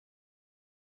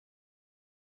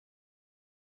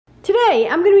Today,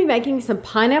 I'm going to be making some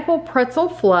pineapple pretzel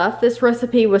fluff. This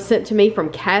recipe was sent to me from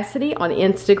Cassidy on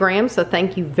Instagram, so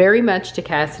thank you very much to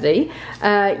Cassidy.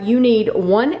 You need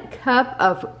 1 cup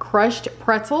of crushed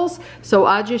pretzels, so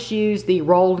I just used the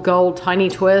rolled gold tiny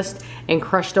twist and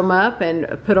crushed them up and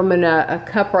put them in a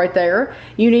cup right there.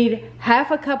 You need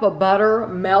half a cup of butter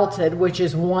melted, which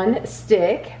is 1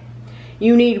 stick.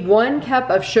 You need 1 cup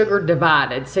of sugar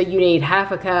divided, so you need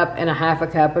half a cup and a half a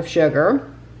cup of sugar.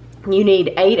 You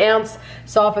need 8-ounce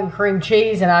softened cream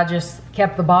cheese, and I just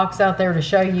kept the box out there to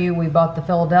show you. We bought the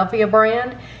Philadelphia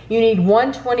brand. You need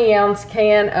 1 20-ounce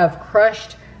can of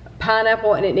crushed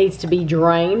pineapple, and it needs to be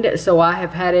drained. So I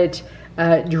have had it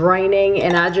draining,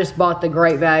 and I just bought the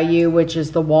Great Value, which is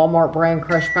the Walmart brand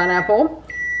crushed pineapple.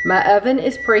 My oven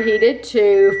is preheated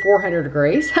to 400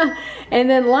 degrees. And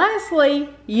then lastly,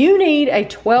 you need a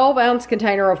 12-ounce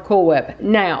container of Cool Whip.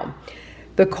 Now,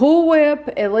 the Cool Whip,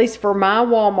 at least for my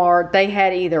Walmart, they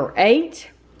had either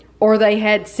 8 or they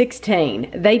had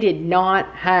 16. They did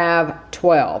not have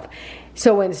 12.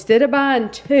 So instead of buying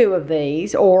 2 of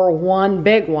these or 1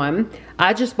 big one,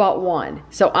 I just bought 1.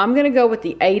 So I'm gonna go with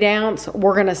the 8-ounce.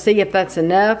 We're gonna see if that's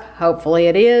enough. Hopefully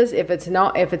it is. If it's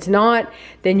not,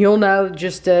 then you'll know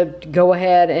just to go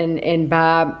ahead and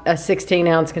buy a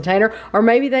 16-ounce container. Or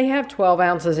maybe they have 12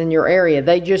 ounces in your area.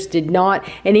 They just did not.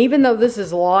 And even though this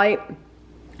is light,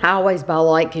 I always buy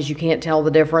light because you can't tell the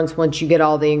difference once you get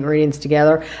all the ingredients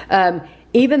together.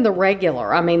 Even the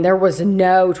regular, I mean, there was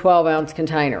no 12-ounce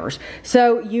containers.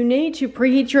 So you need to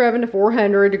preheat your oven to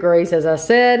 400 degrees, as I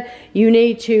said. You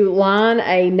need to line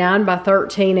a 9 by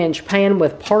 13 inch pan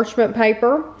with parchment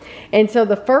paper. And so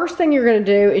the first thing you're gonna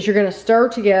do is you're gonna stir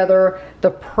together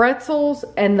the pretzels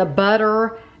and the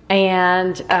butter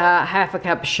and half a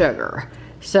cup of sugar.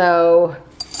 So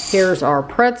here's our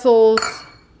pretzels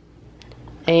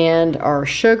and our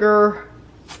sugar,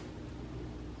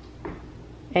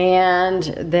 and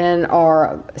then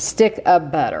our stick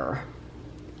of butter.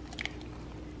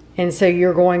 And so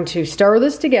you're going to stir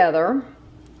this together,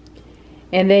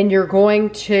 and then you're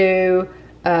going to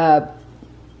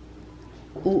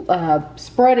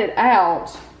spread it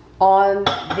out on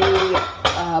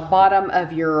the bottom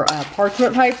of your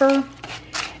parchment paper.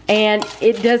 And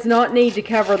it does not need to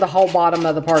cover the whole bottom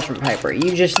of the parchment paper.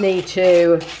 You just need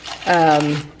to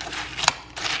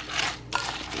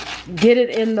get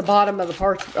it in the bottom of the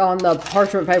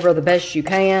parchment paper the best you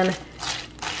can,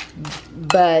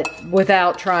 but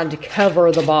without trying to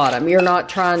cover the bottom. You're not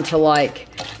trying to like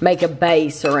make a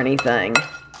base or anything.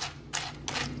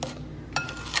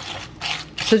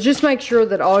 So just make sure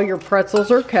that all your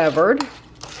pretzels are covered.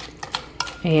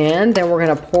 And then we're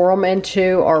gonna pour them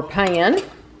into our pan.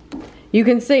 You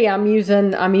can see I'm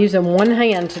using 1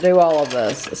 hand to do all of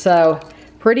this, so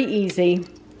pretty easy.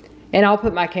 And I'll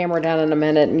put my camera down in a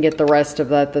minute and get the rest of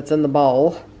that's in the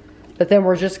bowl. But then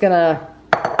we're just gonna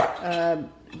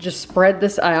just spread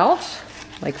this out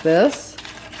like this.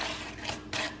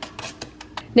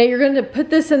 Now you're going to put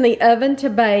this in the oven to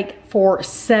bake for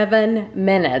 7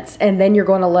 minutes, and then you're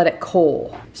going to let it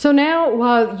cool. So now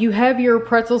while you have your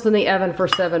pretzels in the oven for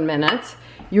 7 minutes,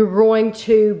 you're going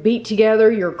to beat together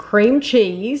your cream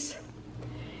cheese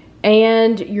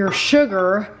and your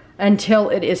sugar until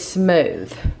it is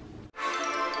smooth.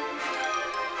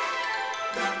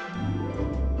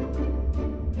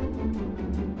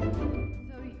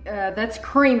 That's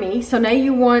creamy. So now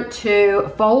you want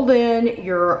to fold in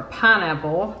your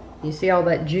pineapple. You see all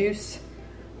that juice?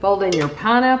 Fold in your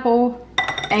pineapple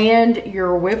and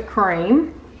your whipped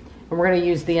cream. And we're going to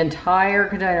use the entire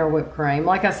container of whipped cream.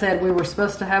 Like I said, we were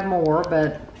supposed to have more,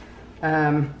 but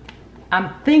I'm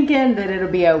thinking that it'll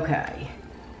be okay.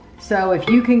 So if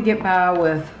you can get by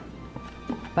with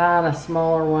buying a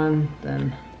smaller one,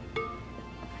 then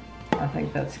I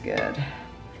think that's good.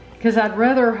 Because I'd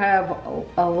rather have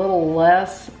a little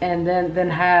less and then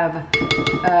have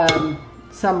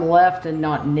some left and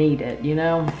not need it, you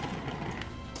know?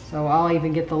 So I'll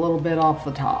even get the little bit off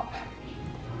the top.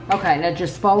 Okay, now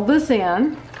just fold this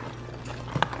in.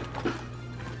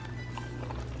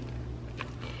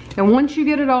 And once you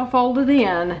get it all folded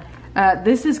in,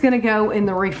 this is gonna go in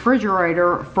the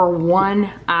refrigerator for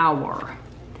 1 hour.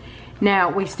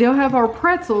 Now, we still have our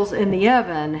pretzels in the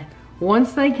oven.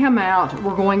 Once they come out,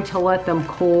 we're going to let them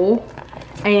cool.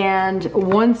 And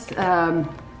once,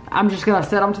 I'm just gonna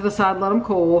set them to the side, let them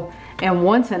cool. And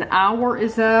once an hour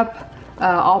is up,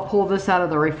 I'll pull this out of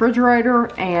the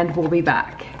refrigerator and we'll be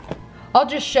back. I'll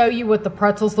just show you what the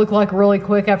pretzels look like really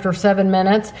quick after 7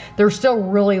 minutes. They're still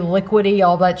really liquidy,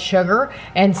 all that sugar.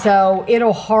 And so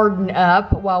it'll harden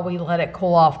up while we let it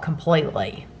cool off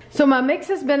completely. So my mix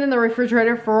has been in the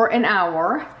refrigerator for an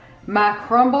hour. my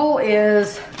crumble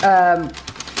is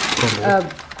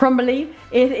crumbly.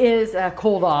 It is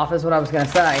cooled off is what I was gonna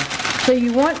say. So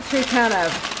you want to kind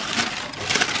of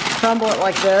crumble it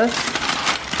like this.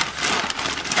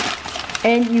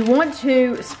 And you want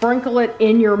to sprinkle it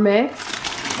in your mix.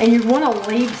 And you want to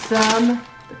leave some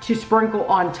to sprinkle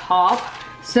on top.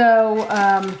 So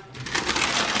I'm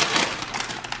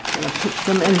gonna put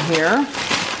some in here.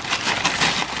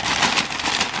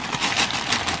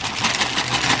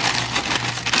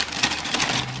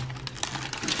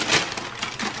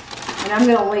 And I'm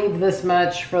gonna leave this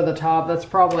much for the top. That's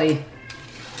probably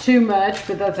too much,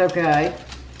 but that's okay.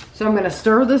 So I'm gonna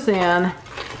stir this in.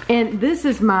 And this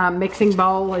is my mixing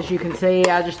bowl, as you can see.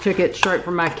 I just took it straight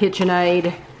from my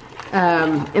KitchenAid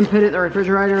and put it in the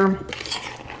refrigerator.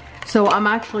 So I'm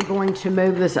actually going to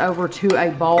move this over to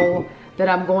a bowl that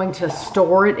I'm going to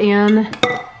store it in.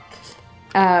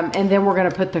 And then we're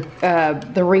gonna put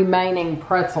the remaining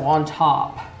pretzel on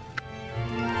top.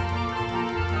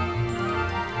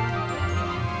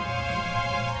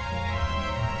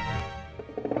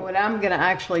 What I'm gonna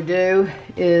actually do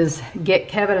is get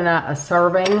Kevin and I a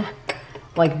serving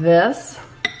like this,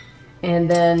 and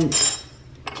then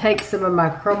take some of my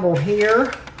crumble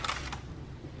here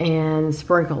and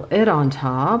sprinkle it on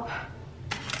top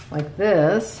like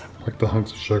this. Like the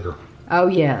hunks of sugar. Oh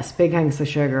yes, big hunks of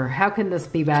sugar. How can this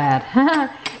be bad?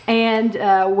 And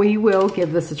we will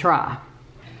give this a try.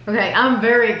 Okay, I'm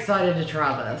very excited to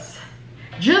try this.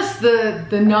 Just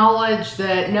the knowledge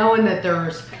that, knowing that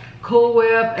there's Cool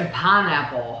Whip and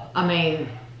pineapple. I mean,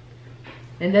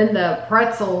 and then the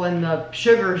pretzel and the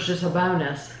sugar is just a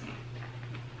bonus.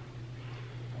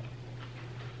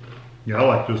 Yeah, I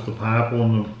like just the pineapple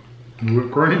and the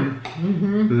whipped cream.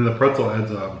 And then the pretzel adds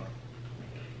a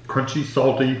crunchy,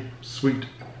 salty, sweet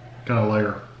kind of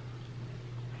layer.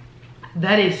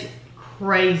 That is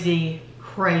crazy,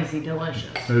 crazy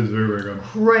delicious. It is very, very good.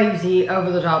 Crazy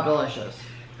over the top delicious.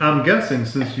 I'm guessing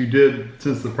since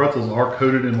the pretzels are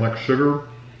coated in like sugar,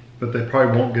 that they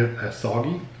probably won't get as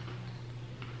soggy.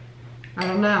 I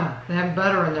don't know. They have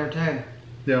butter in there too.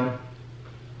 Yeah.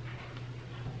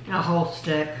 A whole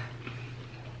stick.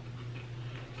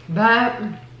 But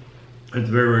it's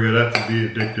very, very good. That's to be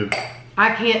addictive.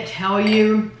 I can't tell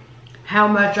you how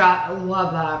much I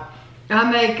love that.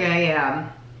 I make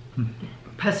a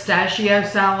pistachio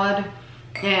salad.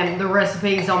 And the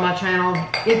recipe's on my channel.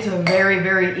 It's a very,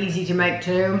 very easy to make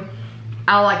too.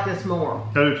 I like this more.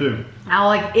 I do too. I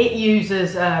like, it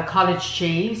uses cottage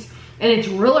cheese. And it's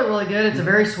really, really good. It's a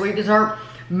very sweet dessert.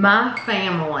 My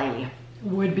family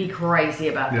would be crazy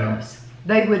about this.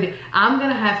 They would, I'm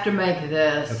gonna have to make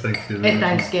this at Thanksgiving.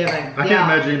 I can't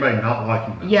imagine anybody not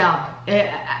liking this. Yeah,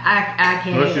 I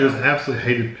can't. Unless you just absolutely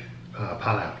hated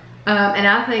pineapple. And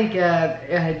I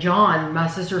think John, my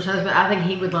sister's husband, I think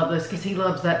he would love this because he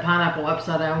loves that pineapple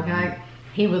upside down cake.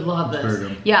 He would love this. Very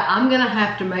good. Yeah, I'm gonna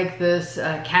have to make this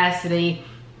Cassidy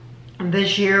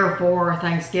this year for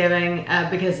Thanksgiving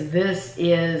because this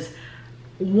is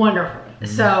wonderful.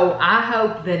 So I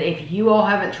hope that if you all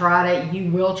haven't tried it,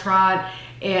 you will try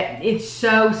it. It's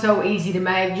so easy to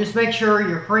make. Just make sure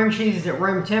your cream cheese is at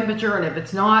room temperature, and if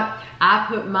it's not, I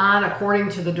put mine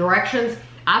according to the directions.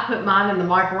 I put mine in the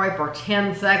microwave for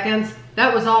 10 seconds.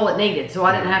 That was all it needed, so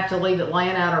I didn't have to leave it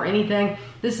laying out or anything.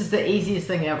 This is the easiest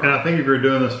thing ever. And I think if you're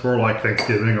doing this for like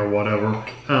Thanksgiving or whatever,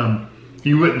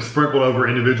 you wouldn't sprinkle it over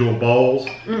individual bowls,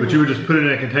 but you would just put it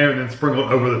in a container and then sprinkle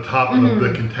it over the top of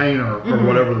the container or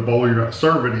whatever the bowl you're going to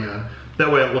serve it in.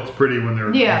 That way it looks pretty when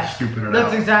they're scooping it out.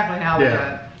 That's exactly how we do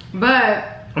it.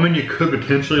 But I mean, you could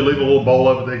potentially leave a little bowl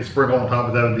of it they can sprinkle on top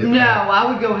of that. Would be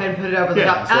I would go ahead and put it over the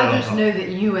top. I just knew that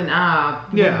you and I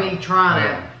would be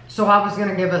trying it. So I was going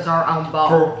to give us our own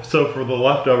bowl. So for the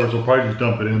leftovers, we'll probably just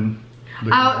dump it in.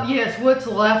 Yes, what's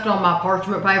left on my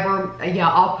parchment paper,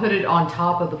 I'll put it on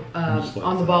top of the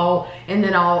on the bowl, and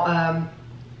then I'll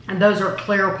and those are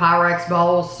clear Pyrex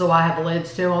bowls, so I have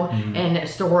lids to them, and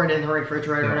store it in the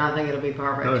refrigerator, and I think it'll be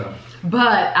perfect.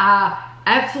 But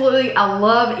absolutely, I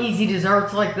love easy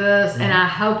desserts like this, and I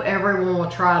hope everyone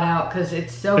will try it out because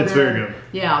it's so good. It's very good.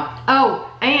 Yeah.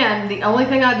 Oh, and the only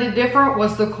thing I did different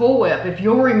was the Cool Whip. If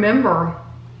you'll remember,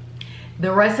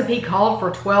 the recipe called for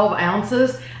 12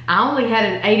 ounces. I only had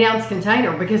an 8-ounce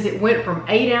container because it went from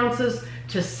 8 ounces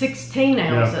to 16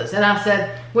 ounces. And I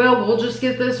said, well, we'll just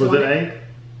get this one. Was it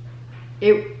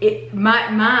 8?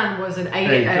 Mine was an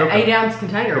 8 ounce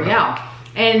container,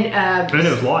 And and it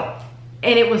was light.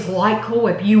 And it was like Cool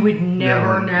Whip. You would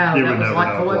never know you that would was never like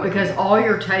know Cool Whip like because all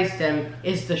you're tasting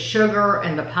is the sugar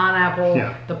and the pineapple,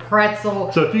 the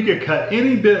pretzel. So if you could cut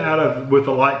any bit out of with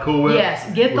the light Cool Whip.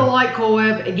 Yes, get the light Cool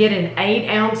Whip, get an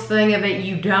 8-ounce thing of it.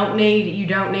 You don't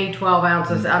need 12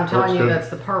 ounces. I'm telling you, that's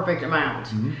the perfect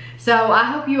amount. So I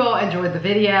hope you all enjoyed the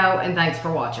video and thanks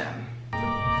for watching.